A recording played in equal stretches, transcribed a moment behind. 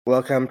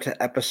Welcome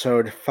to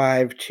episode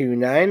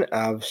 529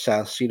 of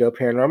Salcedo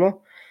Paranormal.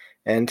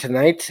 And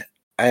tonight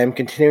I am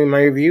continuing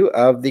my review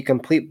of the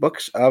complete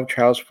books of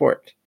Charles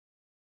Fort.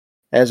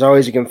 As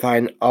always, you can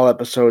find all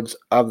episodes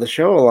of the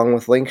show along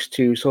with links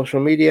to social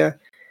media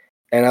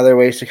and other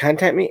ways to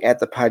contact me at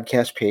the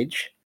podcast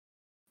page.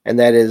 And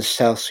that is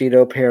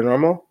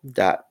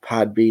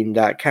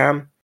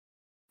salcedoparanormal.podbean.com.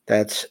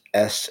 That's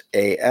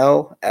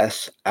SALSIDO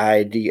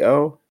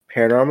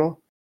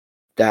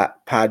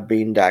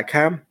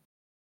paranormal.podbean.com.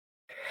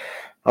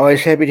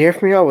 Always happy to hear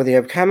from you all, whether you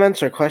have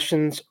comments or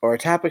questions or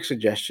topic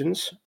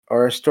suggestions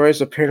or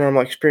stories of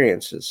paranormal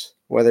experiences,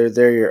 whether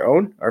they're your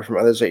own or from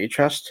others that you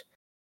trust.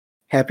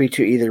 Happy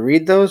to either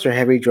read those or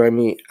have you join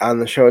me on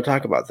the show to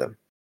talk about them.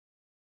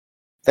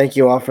 Thank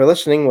you all for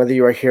listening, whether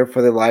you are here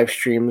for the live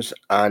streams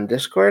on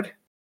Discord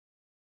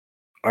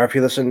or if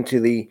you listen to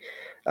the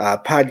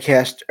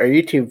podcast or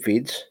YouTube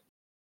feeds,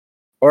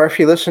 or if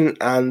you listen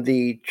on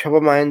the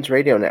Troubled Minds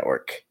Radio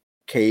Network,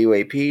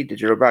 KUAP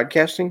Digital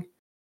Broadcasting.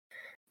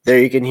 There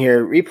you can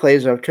hear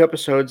replays of 2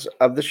 episodes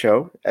of the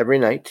show every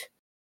night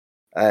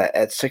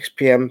at 6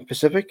 p.m.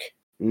 Pacific,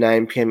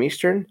 9 p.m.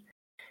 Eastern,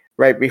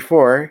 right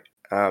before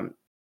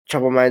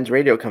Troubled Minds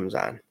Radio comes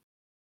on.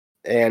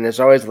 And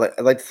as always, I'd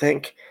like to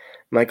thank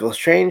Michael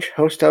Strange,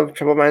 host of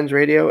Troubled Minds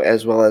Radio,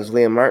 as well as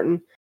Liam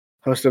Martin,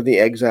 host of the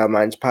Exile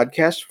Minds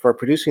podcast, for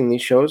producing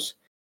these shows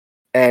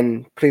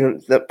and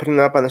putting them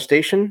up on the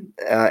station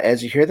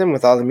as you hear them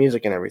with all the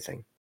music and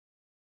everything.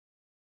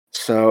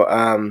 So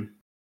I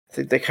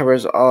think that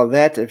covers all of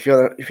that. If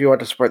you want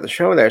to support the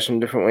show, there are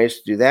some different ways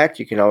to do that.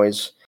 You can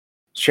always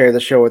share the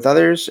show with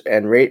others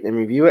and rate and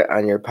review it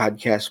on your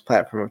podcast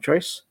platform of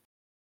choice.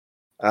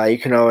 You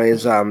can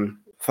always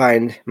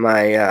find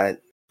my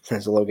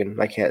as Logan,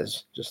 my cat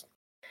is just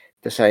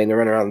deciding to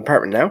run around the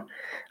apartment now.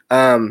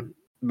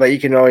 But you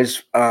can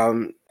always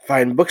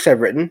find books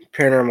I've written,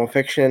 paranormal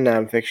fiction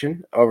and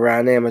nonfiction, over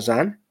on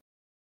Amazon.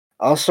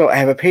 Also, I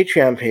have a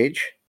Patreon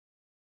page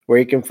where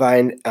you can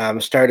find,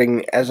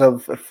 starting as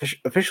of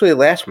officially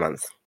last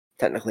month,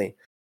 technically,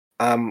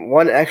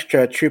 1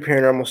 extra True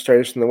Paranormal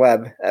Stories from the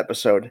Web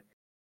episode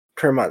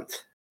per month.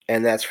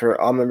 And that's for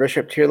all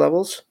membership tier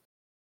levels.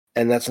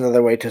 And that's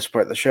another way to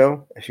support the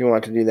show if you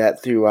want to do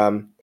that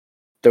through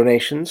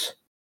donations.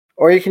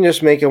 Or you can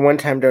just make a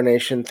one-time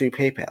donation through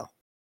PayPal.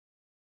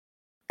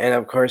 And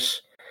of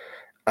course,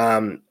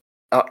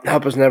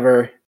 help is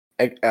never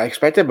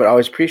expected, but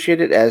always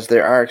appreciated, as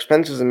there are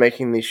expenses in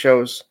making these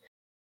shows,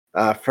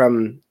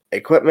 from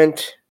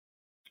equipment,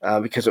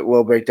 because it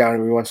will break down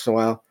every once in a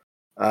while,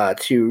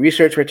 to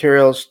research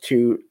materials,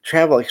 to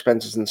travel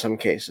expenses in some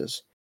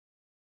cases.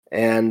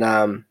 And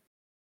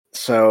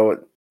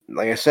so,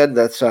 like I said,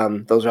 that's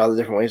those are all the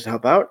different ways to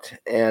help out,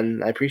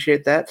 and I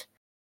appreciate that. I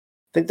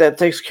think that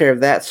takes care of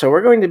that. So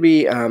we're going to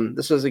be,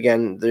 this is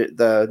again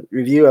the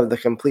review of the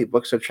complete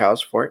books of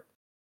Charles Fort.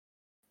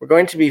 We're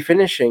going to be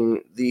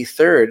finishing the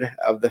third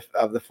of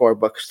the 4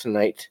 books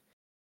tonight,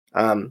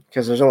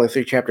 because there's only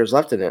 3 chapters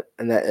left in it,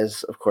 and that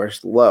is, of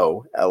course,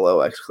 Lo, L-O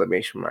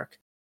exclamation mark.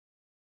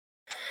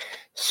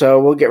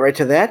 So we'll get right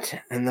to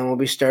that, and then we'll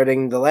be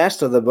starting the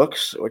last of the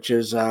books, which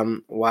is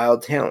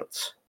Wild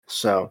Talents.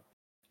 So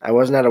I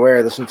was not aware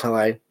of this until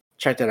I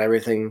checked on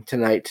everything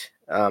tonight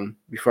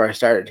before I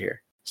started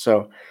here.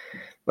 So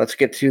let's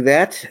get to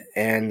that,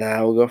 and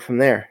we'll go from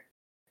there.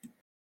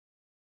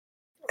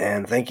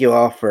 And thank you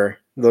all for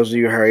those of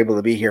you who are able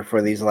to be here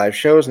for these live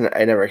shows. And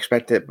I never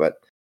expect it, but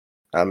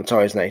it's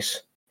always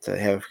nice to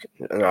have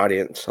an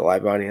audience, a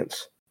live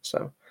audience.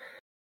 So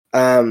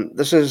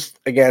this is,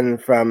 again,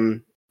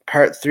 from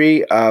part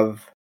 3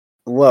 of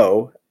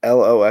Lo,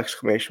 L-O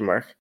exclamation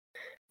mark.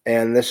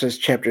 And this is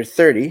chapter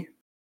 30.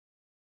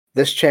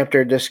 This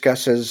chapter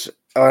discusses,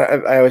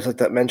 I always like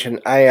to mention,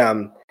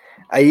 I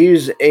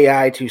use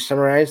AI to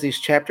summarize these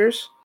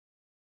chapters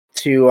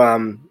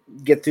to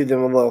get through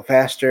them a little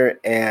faster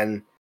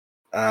and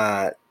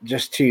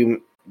just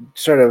to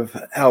sort of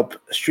help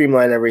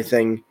streamline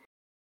everything.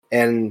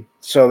 And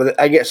so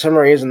I get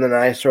summaries, and then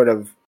I sort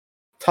of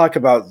talk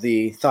about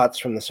the thoughts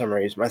from the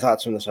summaries, my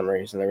thoughts from the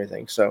summaries and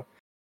everything. So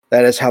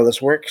that is how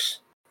this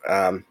works,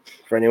 for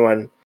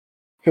anyone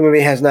who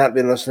maybe has not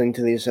been listening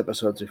to these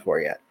episodes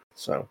before yet.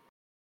 So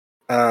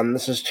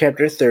this is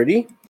chapter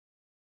 30.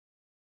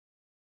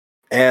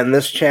 And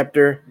this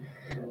chapter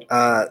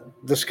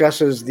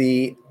discusses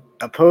the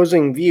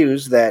opposing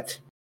views that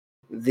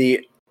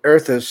the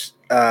Earth is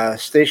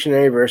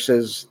stationary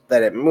versus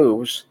that it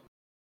moves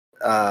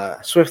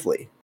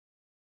swiftly.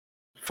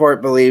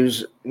 Fort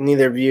believes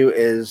neither view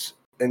is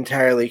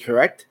entirely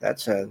correct.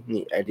 That's a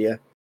neat idea.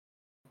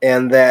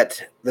 And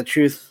that the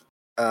truth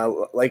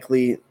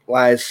likely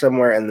lies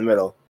somewhere in the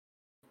middle.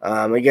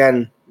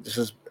 Again, this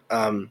is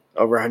over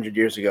 100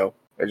 years ago,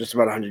 or just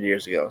about 100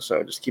 years ago,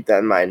 so just keep that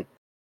in mind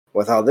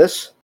with all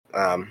this,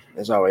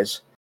 as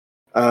always.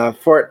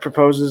 Fort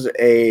proposes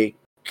a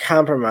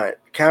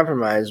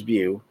compromise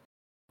view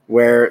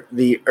where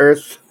the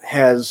Earth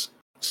has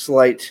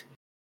slight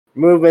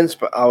movements,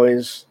 but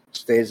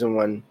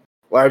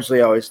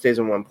largely always stays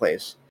in one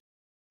place.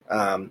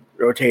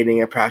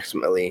 rotating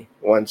approximately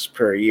once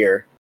per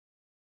year,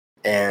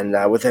 and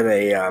within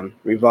a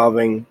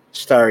revolving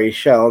starry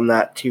shell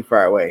not too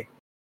far away.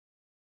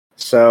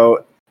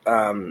 So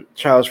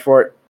Charles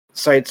Fort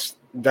cites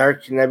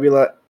dark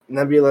nebulae,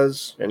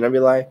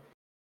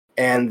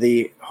 and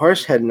the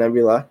Horsehead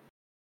Nebula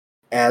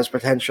as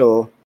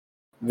potential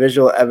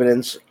visual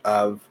evidence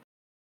of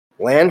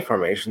land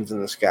formations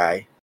in the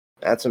sky.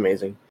 That's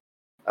amazing.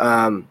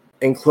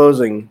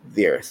 Enclosing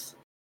the Earth.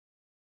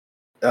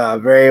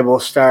 Variable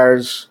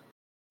stars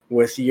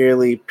with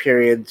yearly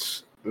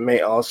periods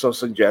may also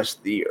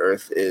suggest the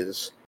Earth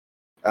is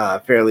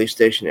fairly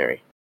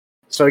stationary.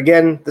 So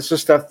again, this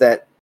is stuff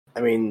that,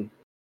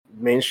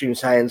 mainstream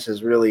science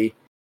has really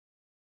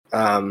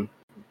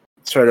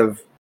sort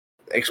of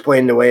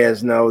explained away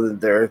as no,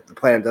 that the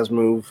planet does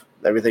move.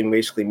 Everything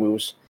basically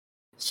moves.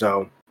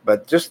 So,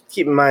 but just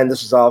keep in mind,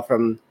 this is all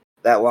from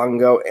that long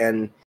ago,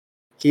 and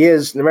he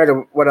is, no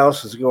matter what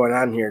else is going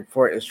on here,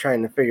 Fort is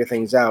trying to figure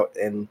things out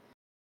and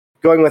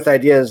going with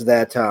ideas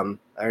that are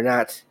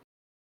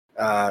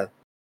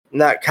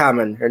not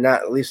common, or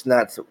not, at least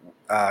not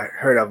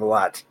heard of a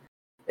lot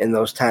in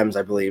those times,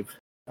 I believe.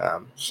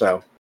 The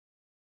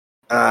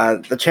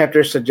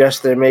chapter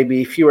suggests there may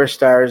be fewer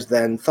stars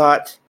than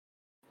thought,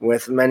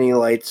 with many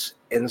lights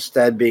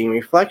instead being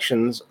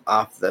reflections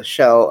off the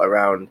shell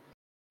around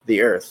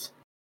the Earth.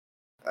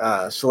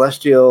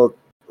 Celestial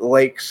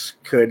lakes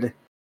could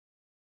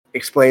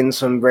explain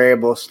some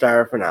variable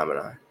star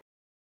phenomena.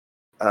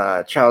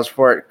 Charles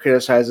Fort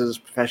criticizes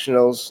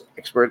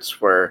experts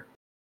for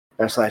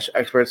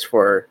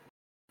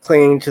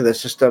clinging to the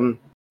system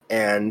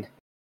and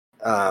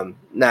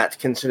not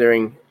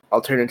considering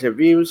alternative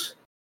views.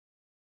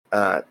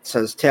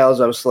 Says tales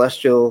of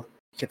celestial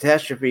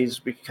catastrophes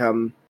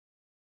become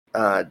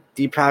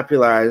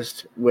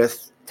depopularized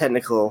with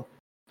technical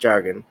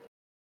jargon.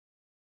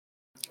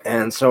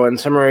 And so, in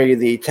summary,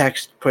 the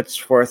text puts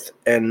forth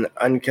an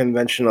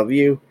unconventional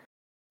view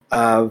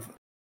of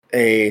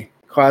a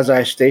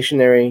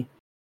quasi-stationary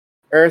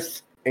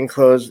Earth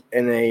enclosed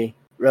in a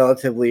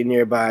relatively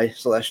nearby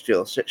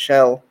celestial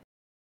shell,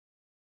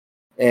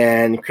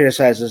 and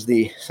criticizes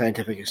the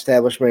scientific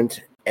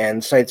establishment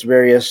and cites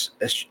various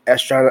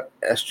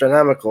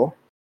astronomical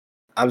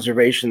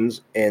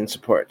observations in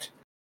support.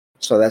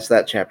 So that's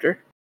that chapter.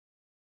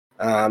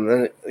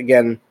 And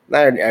again,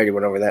 I already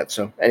went over that,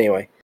 so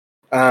anyway.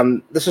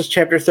 This is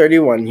chapter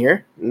 31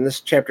 here, and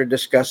this chapter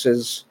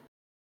discusses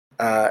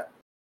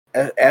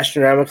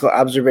astronomical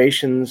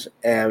observations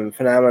and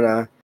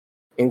phenomena,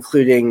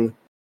 including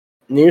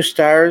new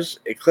stars,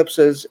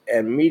 eclipses,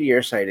 and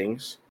meteor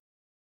sightings.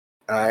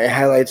 It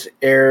highlights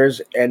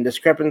errors and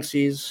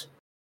discrepancies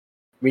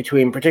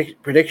between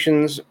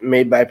predictions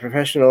made by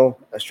professional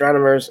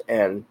astronomers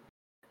and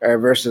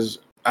versus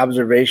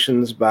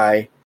observations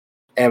by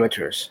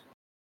amateurs.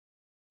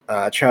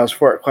 Charles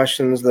Fort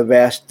questions the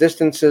vast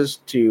distances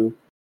to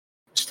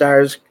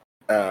stars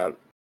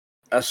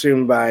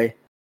assumed by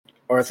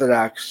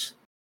orthodox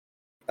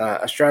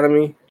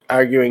astronomy,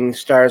 arguing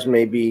stars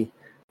may be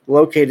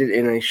located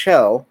in a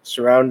shell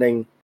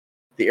surrounding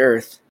the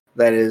Earth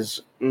that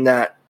is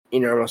not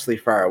enormously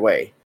far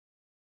away.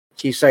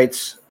 He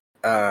cites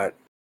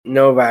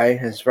novae,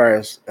 as far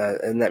as,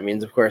 and that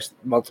means, of course,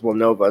 multiple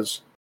nova,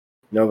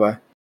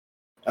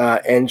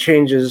 and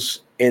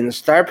changes in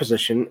star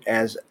position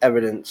as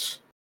evidence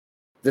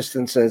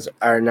distances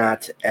are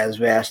not as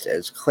vast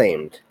as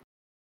claimed.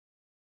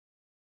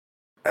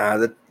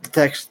 The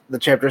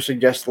chapter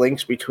suggests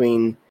links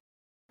between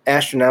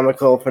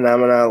astronomical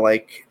phenomena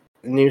like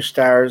new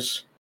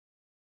stars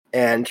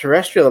and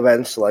terrestrial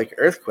events like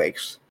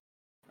earthquakes.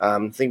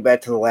 Think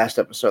back to the last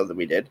episode that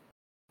we did,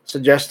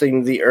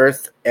 suggesting the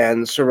Earth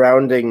and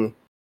surrounding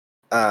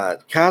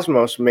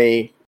cosmos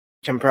may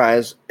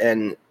comprise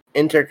an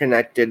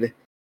interconnected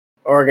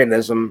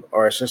organism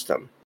or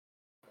system.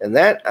 And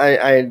that,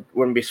 I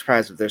wouldn't be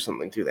surprised if there's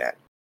something to that.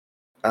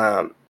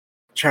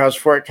 Charles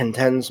Fort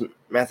contends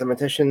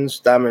mathematicians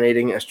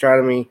dominating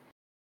astronomy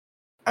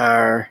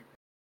are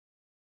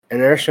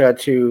inertia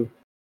to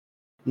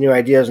new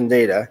ideas and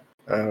data.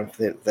 I don't know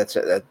if that's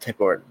a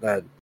typo or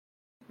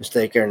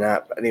mistake or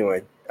not. But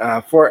anyway,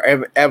 Fort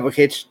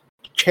advocates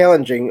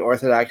challenging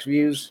orthodox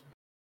views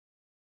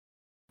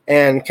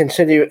and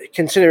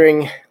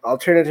considering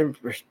alternative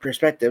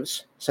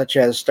perspectives, such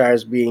as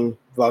stars being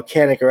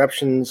volcanic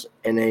eruptions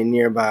in a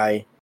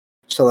nearby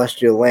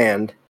celestial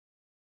land.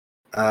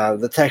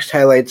 The text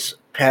highlights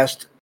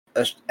past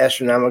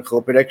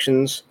astronomical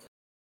predictions,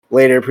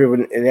 later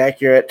proven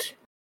inaccurate,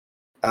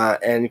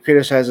 and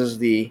criticizes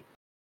the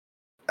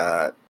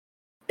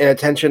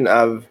inattention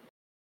of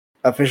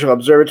official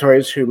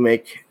observatories who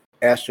make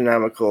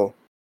astronomical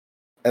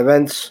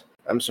events.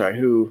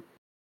 Who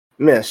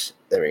miss.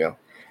 There we go.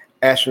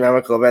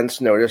 Astronomical events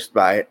noticed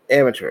by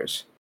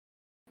amateurs,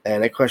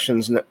 and it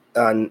questions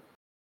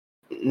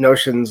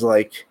notions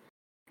like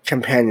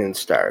companion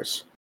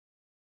stars.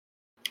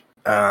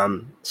 I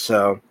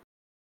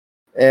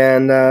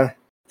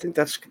think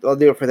I'll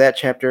do it for that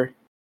chapter.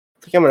 I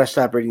think I'm going to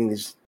stop reading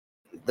these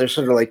there's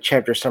sort of like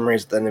chapter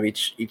summaries at the end of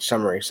each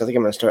summary. So I think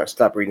I'm going to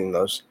stop reading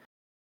those.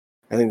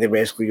 I think they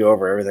basically go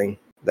over everything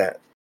that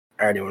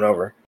I already went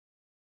over.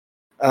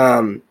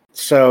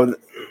 So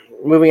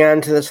moving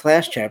on to this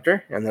last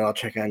chapter, and then I'll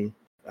check on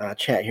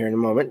chat here in a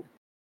moment.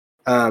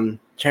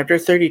 Chapter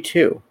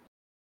 32.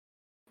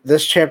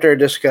 This chapter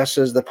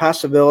discusses the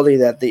possibility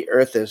that the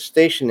Earth is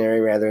stationary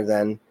rather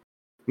than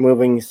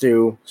moving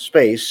through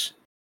space.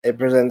 It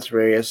presents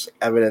various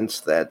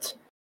evidence that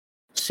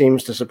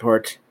seems to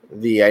support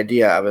the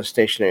idea of a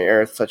stationary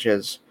Earth, such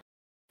as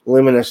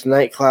luminous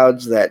night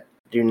clouds that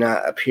do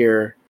not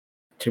appear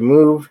to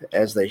move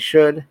as they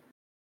should,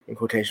 in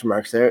quotation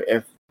marks there,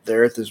 if the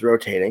Earth is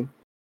rotating.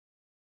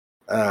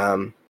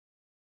 The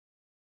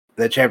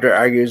chapter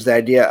argues the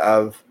idea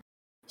of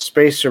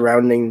space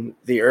surrounding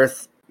the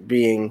Earth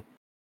being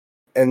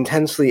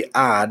intensely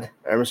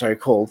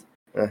cold.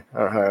 I don't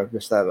know how I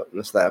missed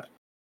that.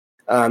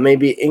 May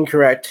be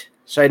incorrect,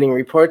 citing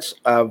reports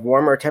of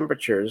warmer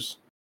temperatures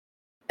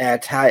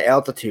at high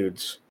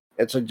altitudes.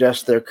 It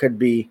suggests there could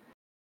be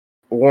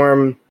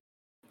warm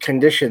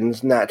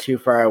conditions not too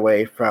far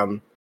away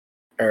from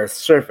Earth's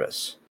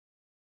surface.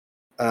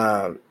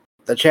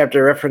 The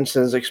chapter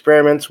references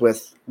experiments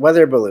with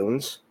weather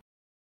balloons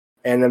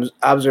and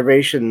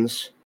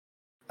observations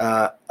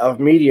of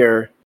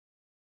meteor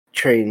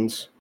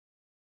trains,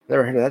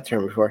 never heard of that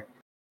term before,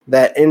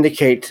 that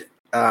indicate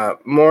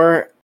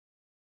more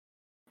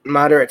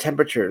moderate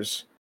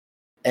temperatures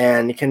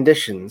and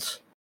conditions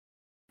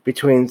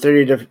between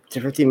 30 to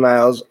 50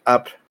 miles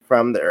up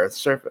from the Earth's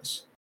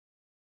surface.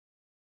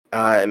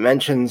 It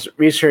mentions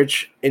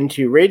research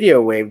into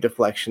radio wave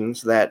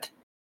deflections that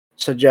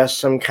suggest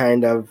some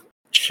kind of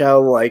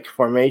shell-like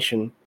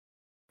formation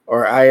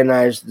or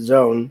ionized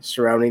zone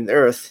surrounding the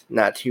Earth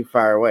not too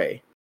far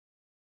away.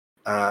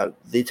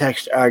 The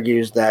text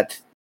argues that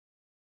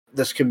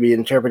this could be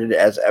interpreted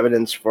as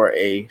evidence for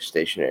a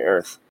stationary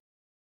Earth,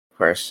 of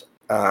course.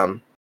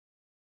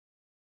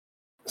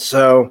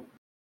 So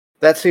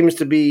that seems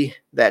to be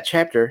that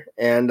chapter,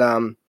 and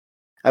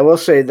I will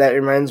say that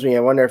reminds me.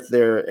 I wonder if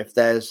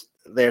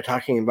they're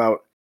talking about.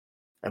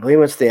 I believe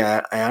it's the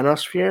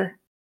ionosphere.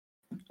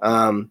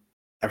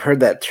 I've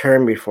heard that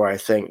term before. I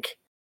think.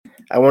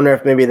 I wonder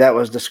if maybe that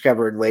was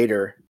discovered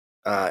later,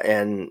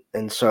 and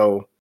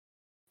so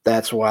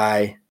that's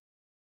why.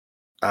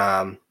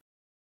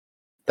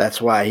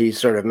 That's why he's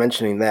sort of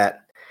mentioning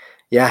that.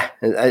 Yeah,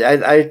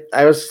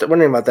 I was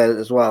wondering about that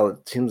as well.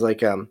 It seems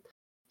like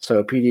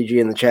so PDG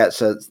in the chat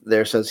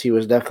says he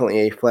was definitely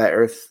a flat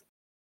Earth,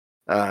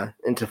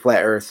 into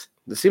flat Earth.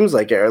 It seems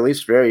like it, or at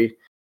least very,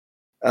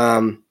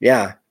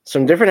 yeah,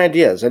 some different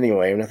ideas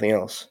anyway, if nothing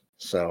else.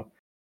 So,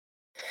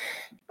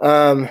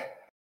 but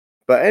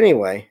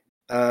anyway,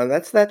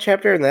 that's that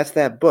chapter and that's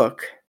that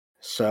book.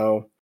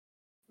 So,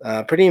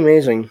 pretty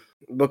amazing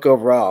book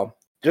overall.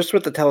 Just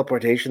with the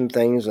teleportation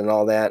things and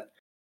all that.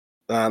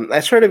 I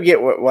sort of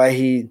get why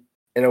he,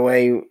 in a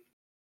way,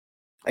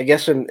 I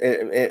guess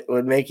it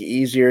would make it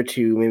easier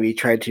to maybe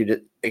try to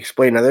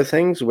explain other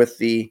things with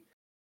the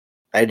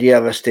idea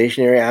of a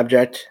stationary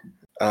object.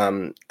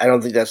 I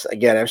don't think that's,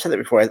 again, I've said that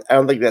before, I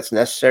don't think that's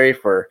necessary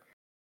for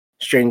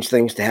strange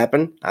things to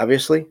happen,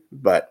 obviously,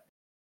 but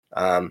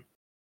I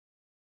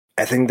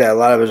think that a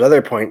lot of his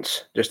other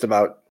points, just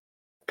about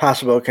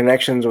possible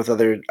connections with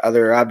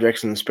other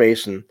objects in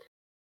space and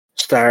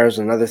stars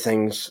and other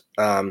things,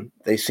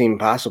 they seem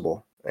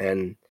possible.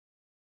 And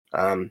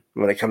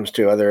when it comes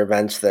to other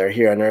events that are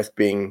here on Earth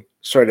being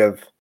sort of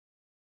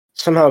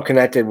somehow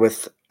connected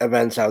with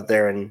events out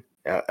there and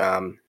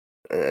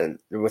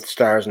with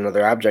stars and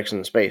other objects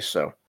in space.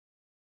 So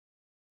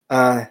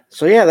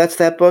yeah, that's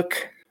that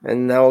book.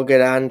 And now we'll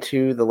get on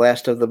to the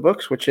last of the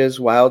books, which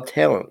is Wild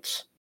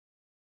Talents,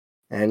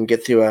 and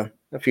get through a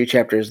few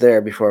chapters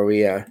there before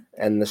we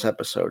end this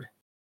episode.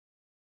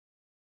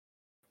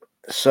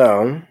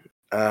 So,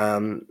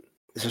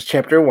 this is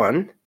chapter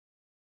 1.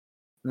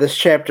 This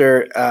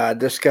chapter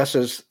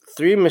discusses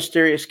 3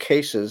 mysterious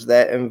cases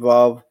that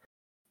involve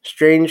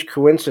strange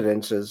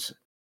coincidences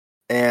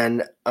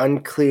and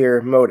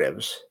unclear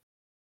motives.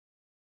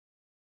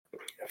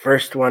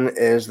 First one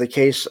is the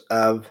case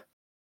of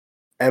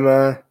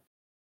Emma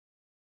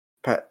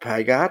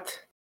Pigott,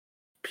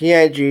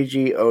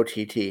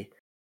 Piggott,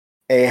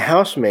 a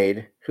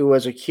housemaid who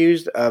was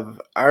accused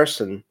of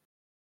arson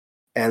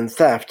and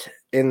theft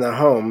in the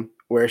home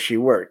where she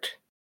worked.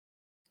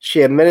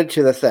 She admitted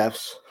to the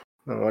thefts,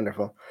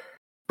 wonderful,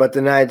 but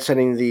denied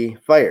setting the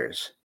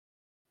fires.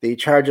 The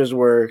charges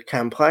were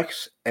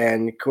complex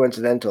and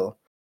coincidental.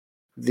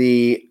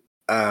 The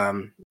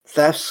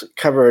thefts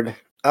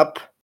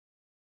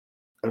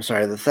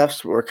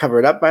were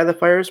covered up by the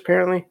fires,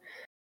 apparently,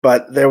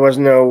 but there was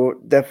no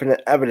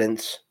definite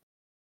evidence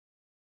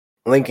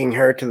linking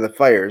her to the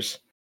fires,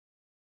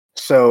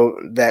 so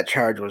that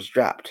charge was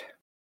dropped.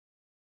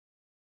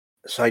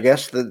 So I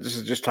guess this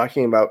is just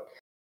talking about,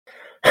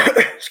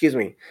 excuse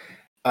me,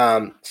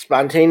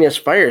 spontaneous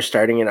fires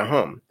starting in a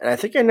home. And I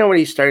think I know what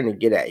he's starting to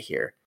get at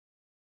here,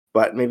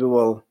 but maybe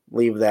we'll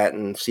leave that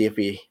and see if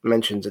he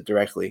mentions it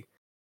directly.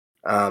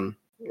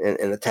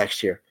 in the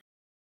text here.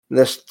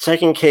 This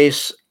second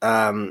case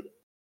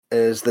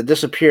is the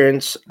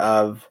disappearance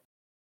of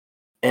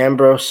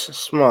Ambrose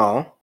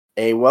Small,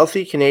 a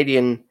wealthy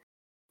Canadian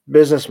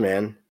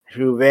businessman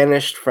who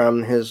vanished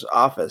from his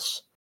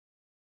office,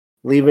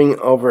 leaving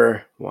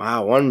over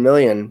 $1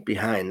 million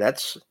behind. And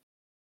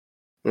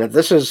if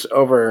this is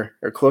over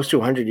or close to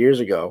 100 years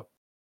ago,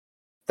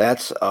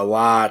 that's a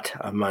lot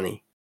of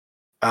money.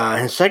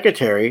 His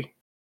secretary,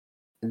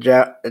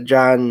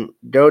 John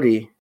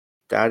Doughty,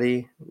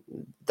 I'm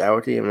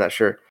not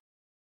sure,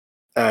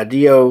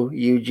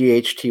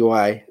 Doughty,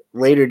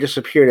 later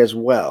disappeared as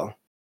well.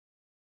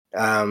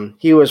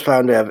 He was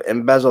found to have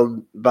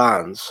embezzled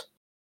bonds,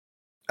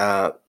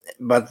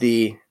 but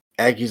the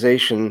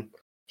accusation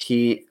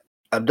he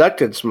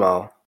abducted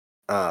Small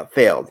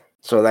failed.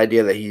 So the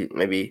idea that he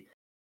maybe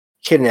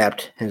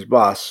kidnapped his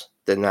boss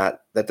did not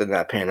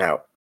pan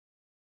out.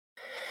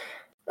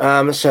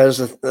 It says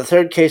the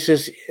third case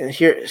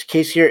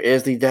here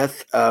is the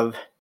death of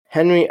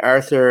Henry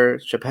Arthur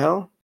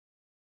Chappell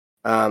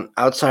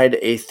outside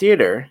a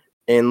theater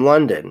in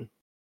London.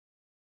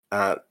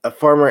 A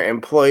former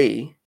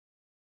employee,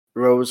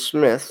 Rose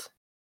Smith,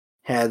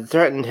 had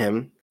threatened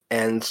him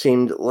and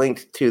seemed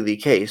linked to the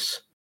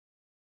case,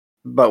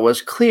 but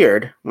was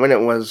cleared when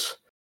it was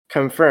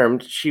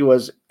confirmed she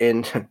was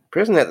in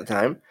prison at the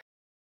time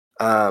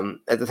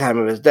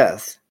of his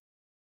death.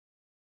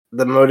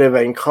 The motive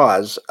and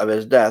cause of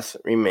his death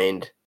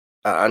remained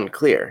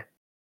unclear.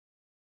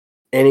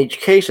 In each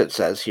case, it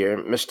says here,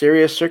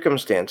 mysterious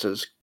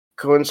circumstances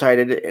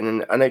coincided in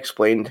an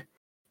unexplained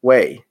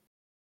way,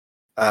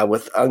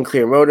 with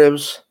unclear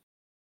motives,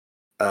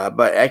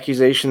 but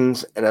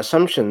accusations and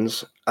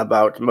assumptions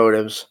about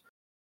motives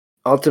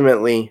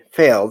ultimately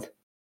failed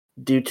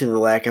due to the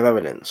lack of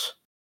evidence.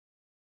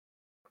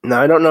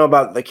 Now, I don't know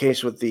about the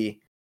case with the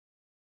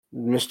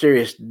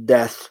mysterious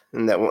death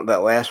in that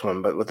last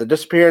one, but with the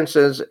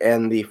disappearances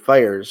and the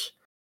fires,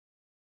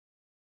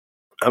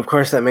 of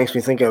course, that makes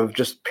me think of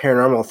just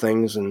paranormal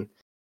things. And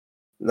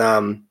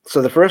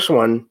so the first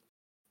one,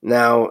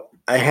 now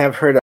I have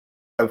heard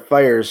of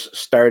fires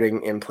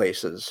starting in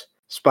places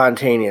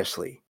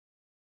spontaneously,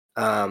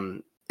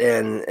 and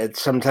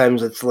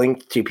sometimes it's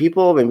linked to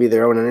people, maybe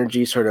their own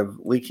energy sort of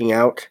leaking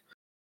out,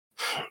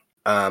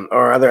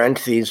 or other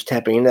entities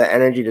tapping into that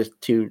energy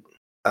to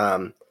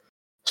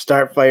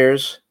start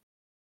fires.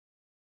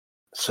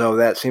 So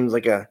that seems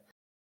like a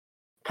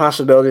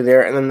possibility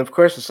there. And then, of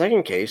course, the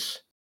second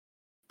case,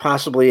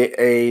 possibly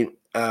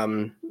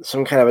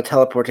some kind of a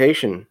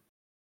teleportation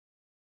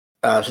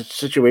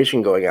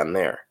situation going on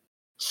there.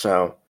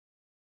 So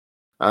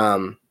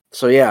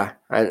yeah,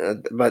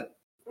 but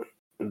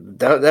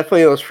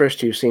definitely those first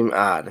two seem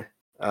odd,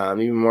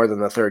 even more than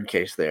the third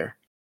case there.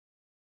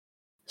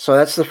 So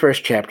that's the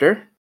first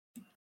chapter.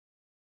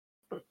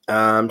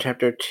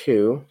 Chapter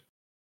 2.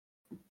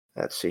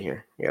 Let's see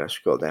here. You gotta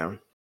scroll down.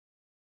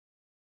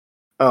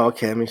 Oh,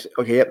 okay. Let me see.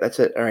 Okay, yep, that's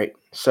it. All right.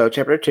 So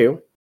chapter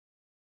 2.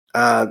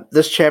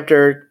 This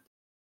chapter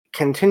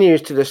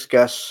continues to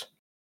discuss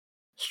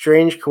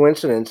strange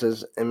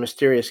coincidences and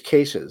mysterious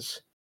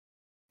cases,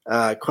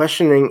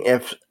 questioning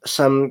if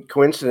some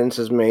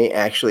coincidences may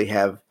actually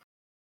have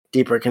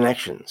deeper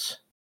connections.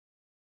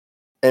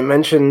 It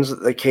mentions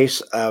the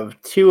case of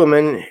two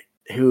women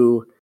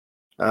who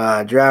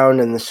drowned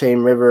in the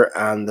same river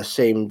on the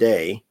same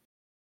day,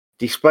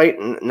 despite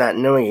not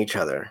knowing each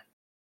other,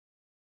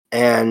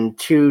 and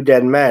two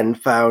dead men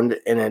found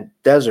in a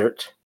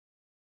desert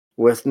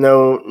with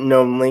no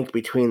known link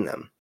between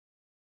them.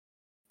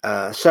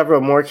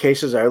 Several more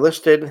cases are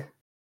listed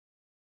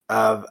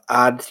of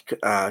odd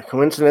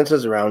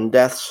coincidences around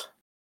deaths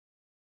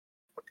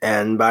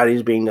and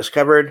bodies being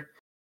discovered,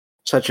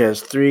 such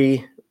as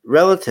 3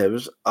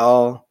 relatives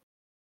all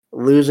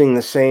losing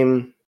the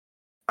same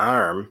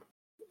arm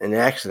in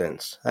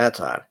accidents. That's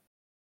odd.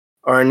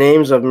 Or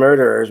names of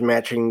murderers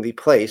matching the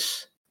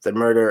place the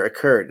murder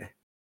occurred.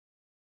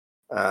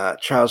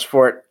 Charles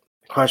Fort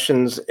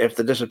questions if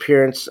the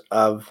disappearance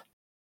of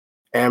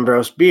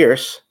Ambrose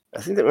Bierce,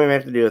 I think that we may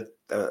have to do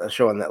a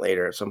show on that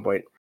later at some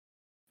point,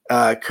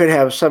 could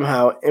have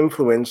somehow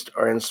influenced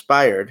or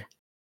inspired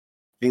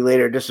the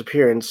later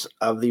disappearance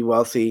of the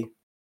wealthy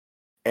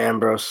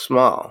Ambrose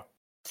Small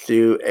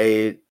through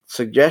a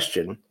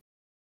suggestion,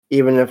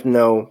 even if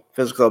no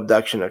physical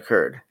abduction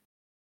occurred.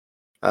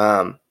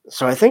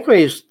 So I think what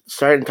he's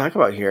starting to talk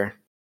about here,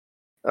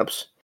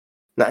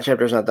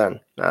 chapter's not done.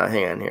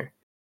 Hang on here.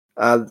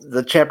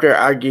 The chapter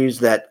argues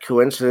that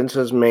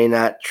coincidences may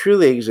not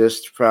truly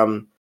exist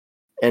from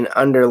an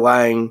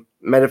underlying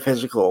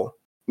metaphysical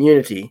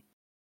unity,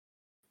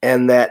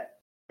 and that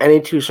any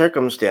two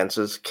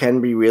circumstances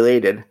can be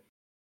related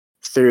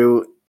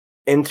through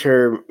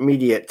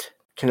intermediate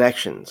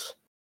connections.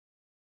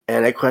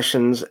 And it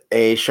questions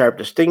a sharp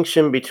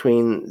distinction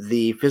between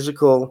the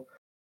physical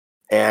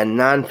and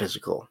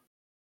non-physical.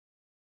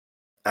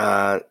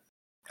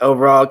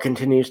 Overall, it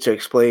continues to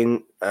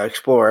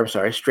explore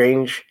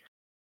strange,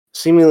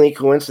 seemingly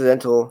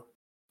coincidental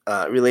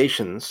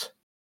relations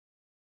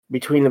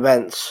between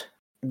events,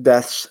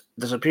 deaths,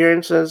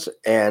 disappearances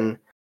and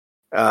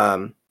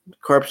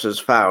corpses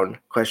found,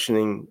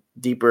 questioning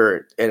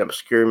deeper and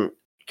obscure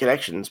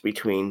connections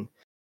between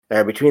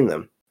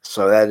them.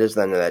 So that is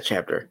the end of that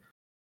chapter.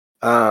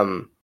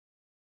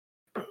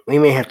 We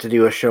may have to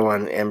do a show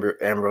on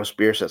Ambrose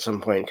Bierce at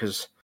some point,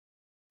 because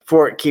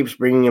Fort keeps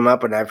bringing him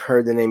up, and I've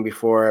heard the name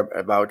before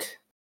about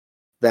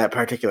that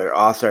particular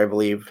author, I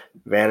believe,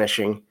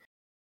 vanishing.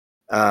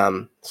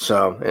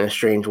 So in a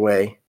strange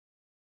way.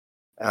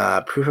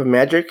 Proof of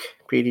Magic,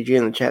 PDG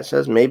in the chat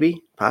says,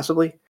 maybe,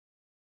 possibly.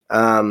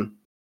 I'm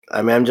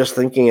just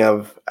thinking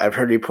of, I've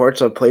heard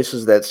reports of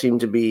places that seem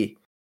to be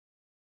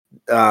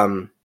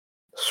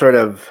sort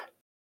of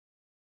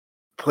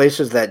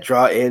places that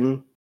draw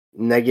in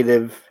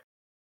negative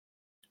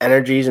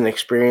energies and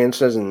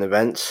experiences and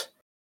events,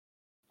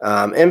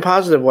 and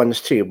positive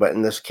ones too. But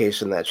in this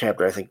case, in that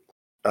chapter, I think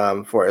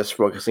Fort is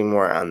focusing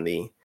more on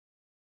the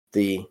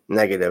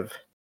negative,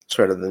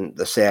 sort of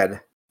the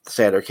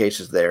sadder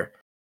cases there.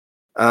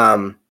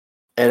 And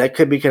it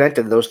could be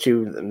connected. Those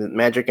two,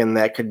 magic and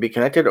that, could be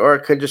connected, or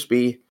it could just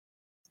be.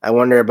 I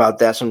wonder about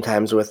that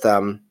sometimes with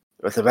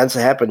events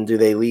that happen. Do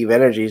they leave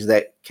energies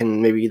that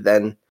can maybe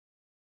then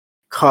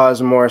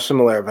cause more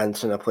similar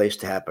events in a place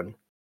to happen?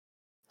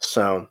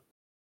 So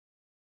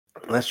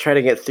let's try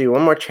to get through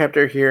one more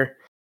chapter here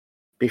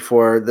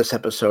before this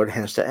episode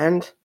has to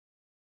end.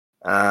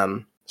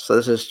 So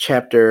this is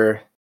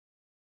chapter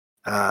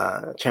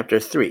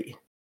 3.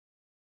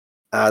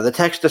 The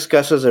text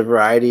discusses a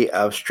variety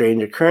of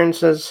strange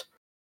occurrences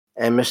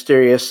and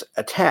mysterious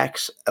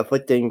attacks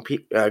afflicting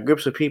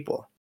groups of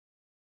people.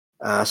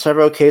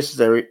 Several cases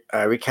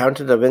are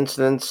recounted of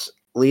incidents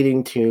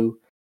leading to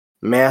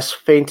mass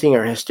fainting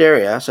or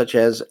hysteria, such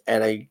as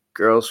at a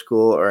girls'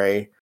 school or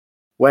a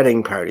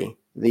wedding party.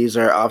 These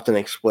are often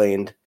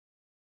explained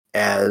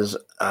as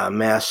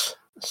mass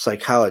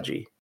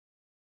psychology.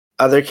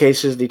 Other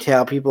cases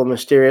detail people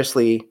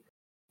mysteriously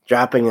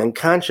dropping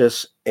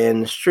unconscious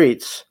in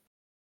streets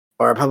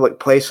or public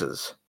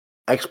places.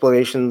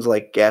 Explanations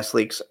like gas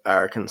leaks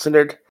are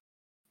considered,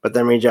 but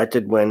then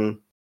rejected when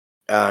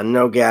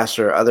no gas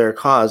or other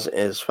cause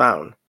is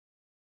found.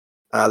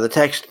 The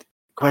text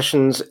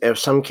questions if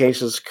some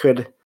cases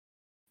could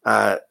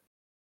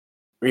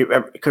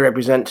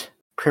represent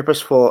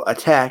purposeful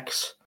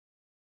attacks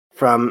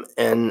from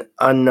an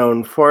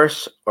unknown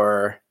force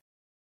or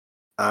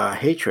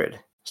hatred.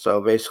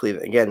 So basically,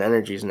 again,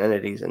 energies and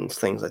entities and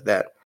things like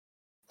that.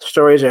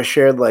 Stories are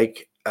shared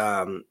like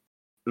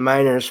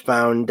miners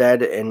found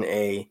dead in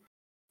a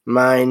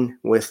mine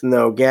with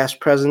no gas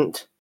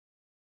present,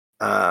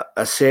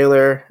 a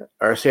sailor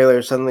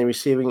suddenly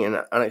receiving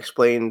an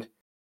unexplained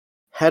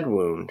head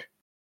wound.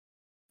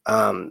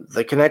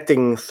 The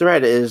connecting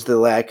thread is the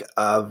lack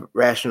of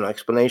rational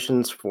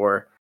explanations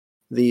for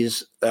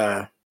these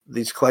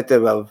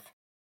collective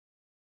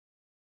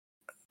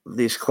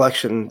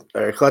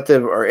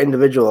or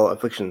individual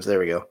afflictions. There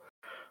we go.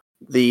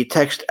 The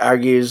text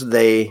argues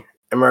they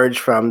emerge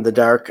from the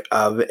dark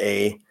of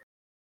a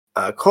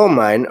coal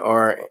mine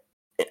or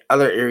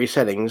other eerie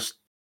settings,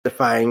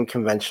 defying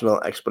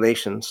conventional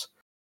explanations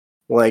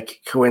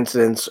like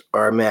coincidence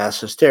or mass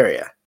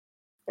hysteria.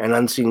 An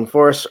unseen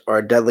force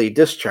or deadly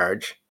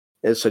discharge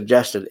is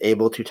suggested,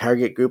 able to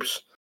target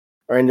groups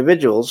or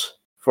individuals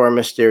for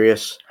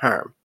mysterious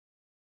harm.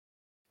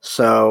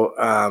 So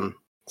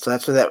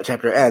that's where that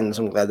chapter ends.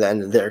 I'm glad that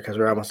ended there because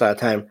we're almost out of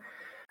time.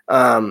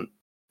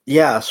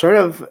 Sort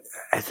of.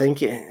 I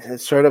think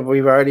it's sort of,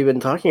 we've already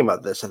been talking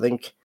about this. I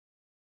think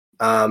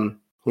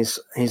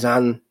he's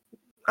on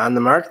the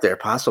mark there,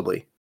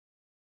 possibly.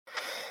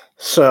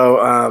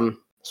 So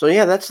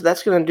yeah,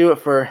 that's going to do it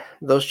for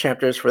those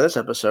chapters for this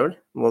episode.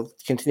 We'll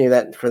continue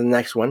that for the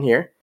next one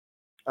here.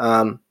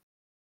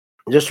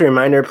 Just a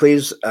reminder,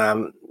 please,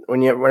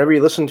 whenever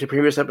you listen to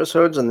previous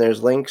episodes, and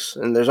there's links,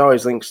 and there's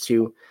always links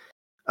to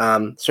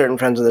certain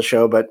friends of the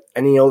show, but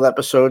any old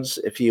episodes,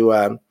 if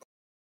you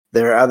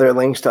there are other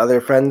links to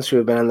other friends who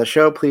have been on the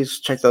show, please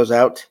check those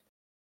out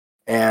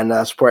and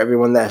support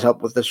everyone that has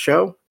helped with this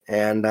show.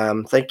 And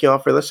thank you all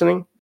for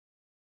listening.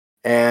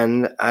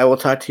 And I will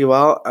talk to you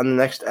all on the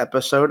next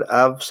episode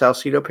of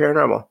Salcedo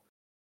Paranormal.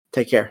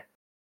 Take care.